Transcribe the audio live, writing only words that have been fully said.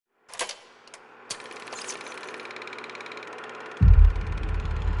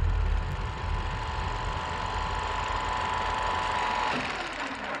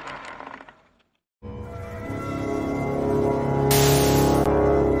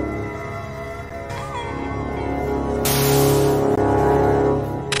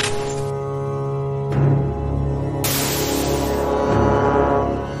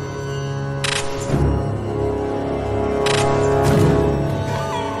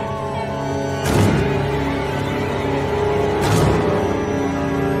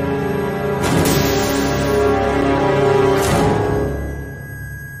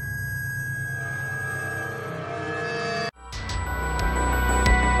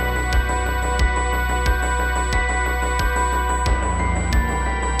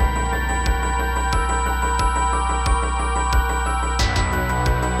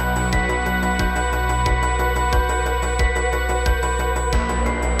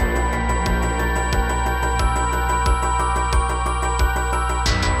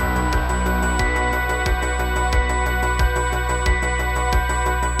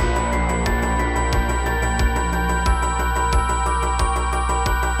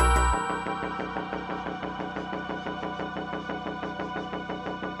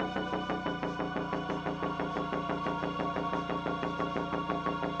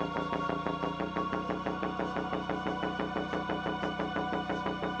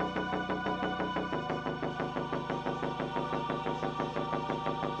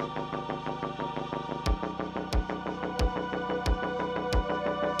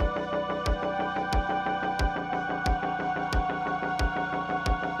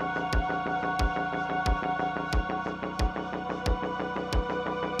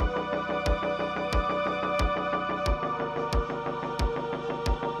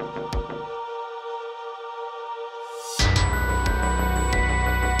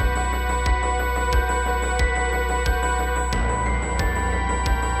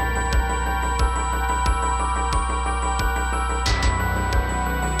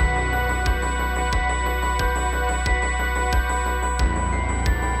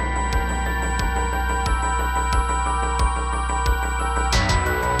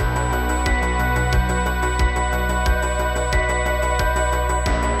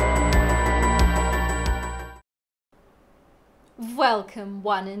Welcome,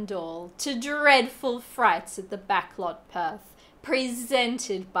 one and all, to Dreadful Frights at the Backlot, Perth,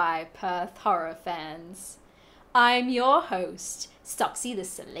 presented by Perth horror fans. I'm your host, Stoxy the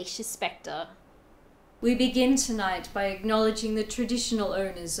Salacious Spectre. We begin tonight by acknowledging the traditional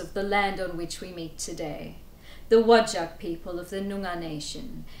owners of the land on which we meet today, the Whadjuk people of the Noongar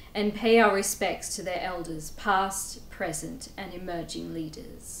Nation, and pay our respects to their elders, past, present, and emerging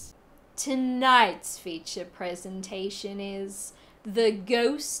leaders. Tonight's feature presentation is The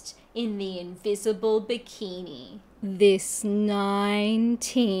Ghost in the Invisible Bikini. This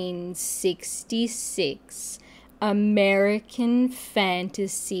 1966 American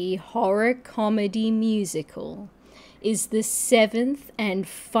fantasy horror comedy musical is the seventh and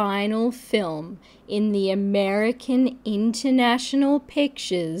final film in the American International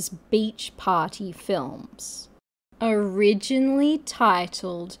Pictures Beach Party films. Originally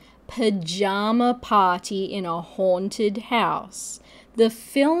titled Pajama Party in a Haunted House, the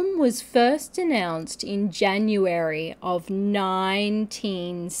film was first announced in January of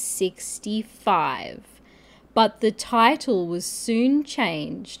 1965, but the title was soon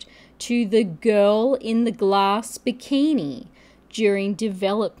changed to The Girl in the Glass Bikini during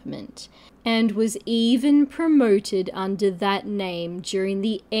development, and was even promoted under that name during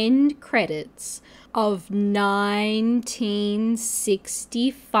the end credits of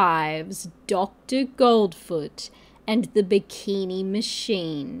 1965's Dr. Goldfoot and the Bikini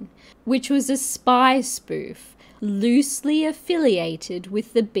Machine, which was a spy spoof loosely affiliated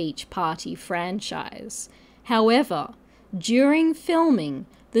with the Beach Party franchise. However, during filming,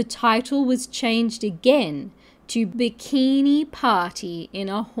 the title was changed again to Bikini Party in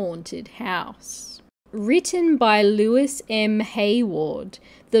a Haunted House. Written by Louis M. Hayward,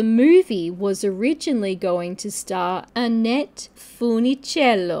 the movie was originally going to star Annette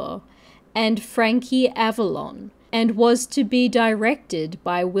Funicello and Frankie Avalon, and was to be directed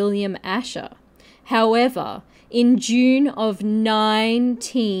by William Asher. However, in June of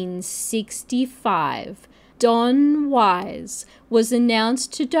 1965, Don Wise was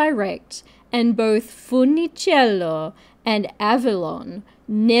announced to direct, and both Funicello and Avalon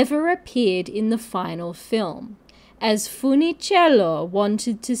never appeared in the final film, as Funicello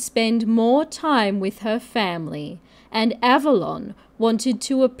wanted to spend more time with her family, and Avalon wanted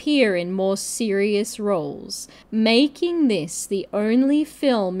to appear in more serious roles, making this the only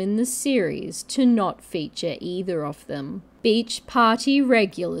film in the series to not feature either of them. Beach Party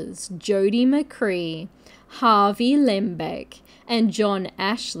regulars Jodie McCrea, Harvey Lembeck, and John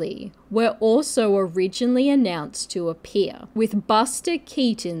Ashley were also originally announced to appear, with Buster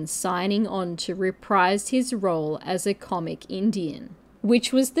Keaton signing on to reprise his role as a comic Indian,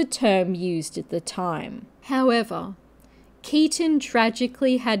 which was the term used at the time. However, Keaton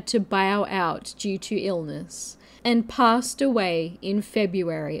tragically had to bow out due to illness and passed away in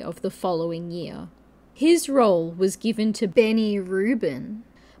February of the following year. His role was given to Benny Rubin,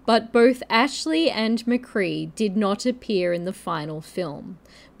 but both Ashley and McCrea did not appear in the final film,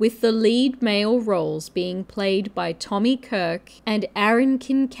 with the lead male roles being played by Tommy Kirk and Aaron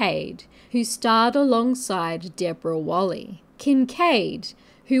Kincaid, who starred alongside Deborah Walley. Kincaid,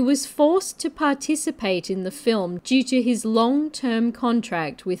 who was forced to participate in the film due to his long-term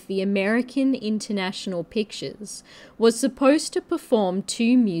contract with the American International Pictures, was supposed to perform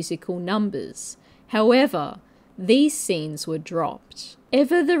 2 musical numbers. However, these scenes were dropped.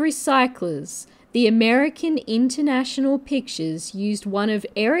 Ever the Recyclers, the American International Pictures used one of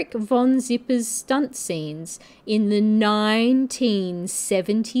Eric Von Zipper's stunt scenes in the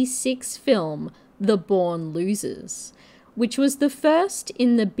 1976 film The Born Losers, which was the first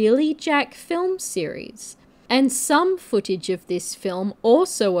in the Billy Jack film series, and some footage of this film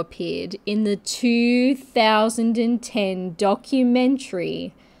also appeared in the 2010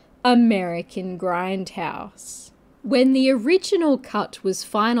 documentary American Grindhouse. When the original cut was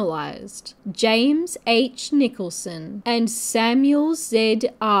finalized, James H. Nicholson and Samuel Z.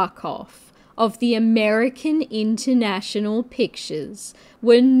 Arkoff of the American International Pictures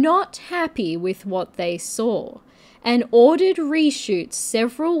were not happy with what they saw, and ordered reshoots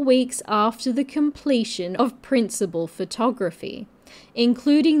several weeks after the completion of principal photography,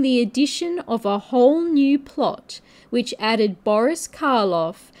 including the addition of a whole new plot which added Boris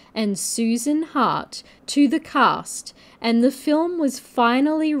Karloff and Susan Hart to the cast, and the film was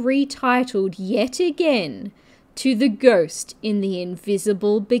finally retitled yet again to The Ghost in the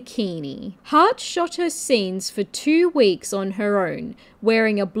Invisible Bikini. Hart shot her scenes for 2 weeks on her own,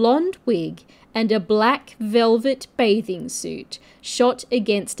 wearing a blonde wig and a black velvet bathing suit shot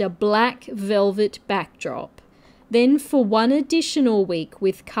against a black velvet backdrop. Then for 1 additional week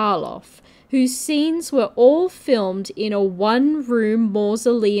with Karloff, whose scenes were all filmed in a one-room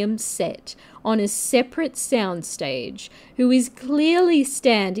mausoleum set on a separate soundstage, who is clearly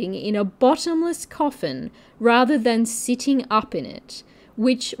standing in a bottomless coffin rather than sitting up in it,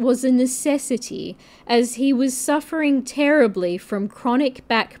 which was a necessity as he was suffering terribly from chronic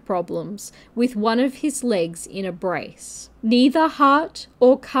back problems with one of his legs in a brace. Neither Hart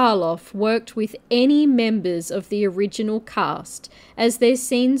or Karloff worked with any members of the original cast, as their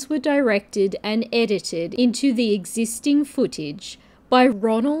scenes were directed and edited into the existing footage by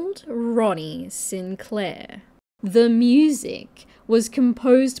Ronald "Ronnie" Sinclair. The music was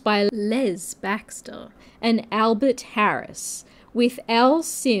composed by Les Baxter and Albert Harris, with Al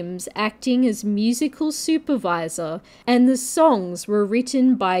Sims acting as musical supervisor, and the songs were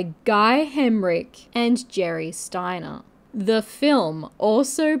written by Guy Hemrick and Jerry Steiner. The film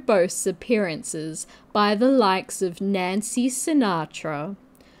also boasts appearances by the likes of Nancy Sinatra,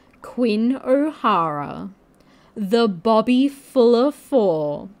 Quinn O'Hara, the Bobby Fuller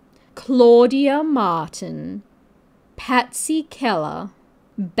Four, Claudia Martin, Patsy Keller,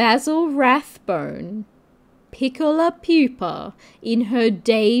 Basil Rathbone, Piccola Pupa in her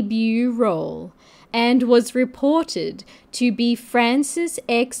debut role, and was reported to be Francis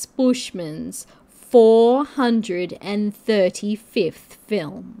X. Bushman's 435th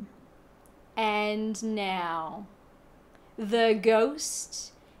film. And now, The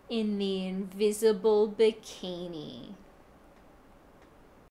Ghost in the Invisible Bikini.